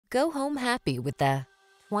Go home happy with the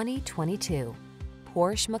 2022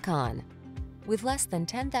 Porsche Macan. With less than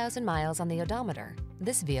 10,000 miles on the odometer,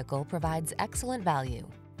 this vehicle provides excellent value.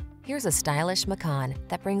 Here's a stylish Macan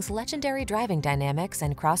that brings legendary driving dynamics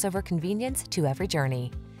and crossover convenience to every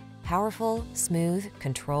journey. Powerful, smooth,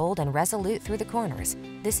 controlled, and resolute through the corners,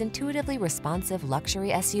 this intuitively responsive luxury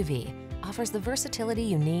SUV offers the versatility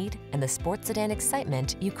you need and the sports sedan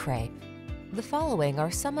excitement you crave. The following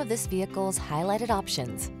are some of this vehicle's highlighted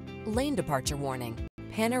options: lane departure warning,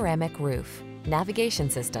 panoramic roof,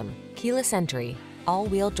 navigation system, keyless entry,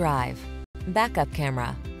 all-wheel drive, backup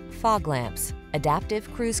camera, fog lamps,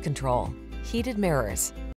 adaptive cruise control, heated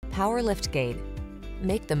mirrors, power liftgate.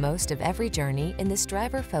 Make the most of every journey in this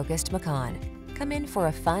driver-focused Macan. Come in for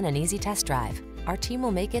a fun and easy test drive. Our team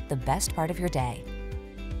will make it the best part of your day.